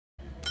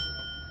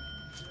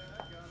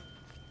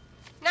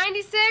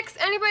96?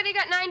 Anybody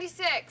got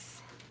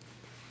 96?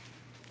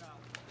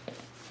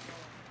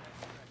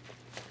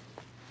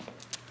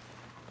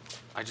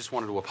 I just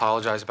wanted to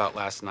apologize about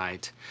last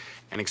night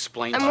and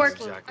explain I'm to us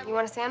working. exactly. You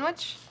want a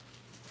sandwich?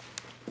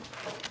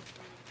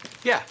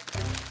 Yeah.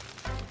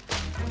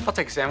 I'll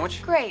take a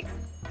sandwich. Great.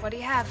 What do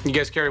you have? You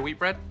guys carry wheat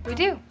bread? We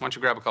do. Why don't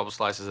you grab a couple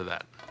slices of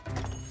that?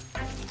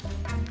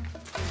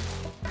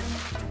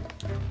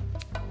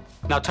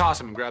 Now toss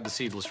them and grab the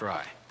seedless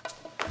rye.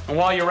 And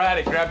while you're at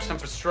it, grab some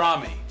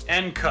pastrami.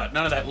 End cut,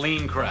 none of that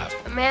lean crap.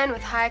 A man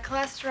with high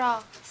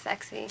cholesterol.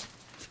 Sexy.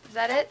 Is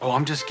that it? Oh,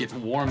 I'm just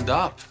getting warmed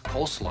up.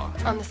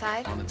 Coleslaw. On the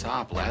side? On the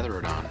top, lather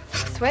it on.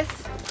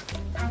 Swiss?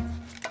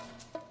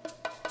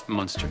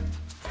 Munster.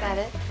 Is that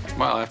it?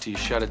 Well, after you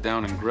shut it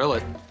down and grill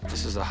it,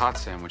 this is a hot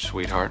sandwich,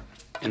 sweetheart,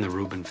 in the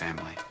Reuben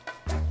family.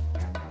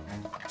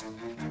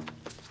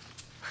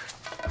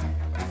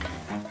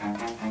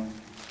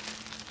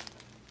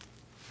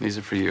 These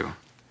are for you.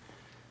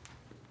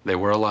 They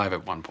were alive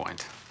at one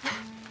point.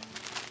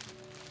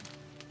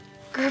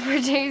 Gerber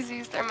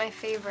daisies, they're my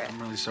favorite.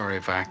 I'm really sorry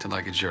if I acted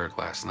like a jerk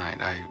last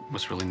night. I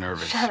was really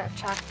nervous. Shut up,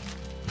 Chuck.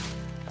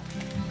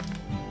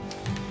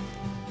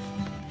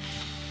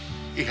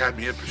 He had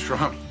me at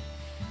pastrami.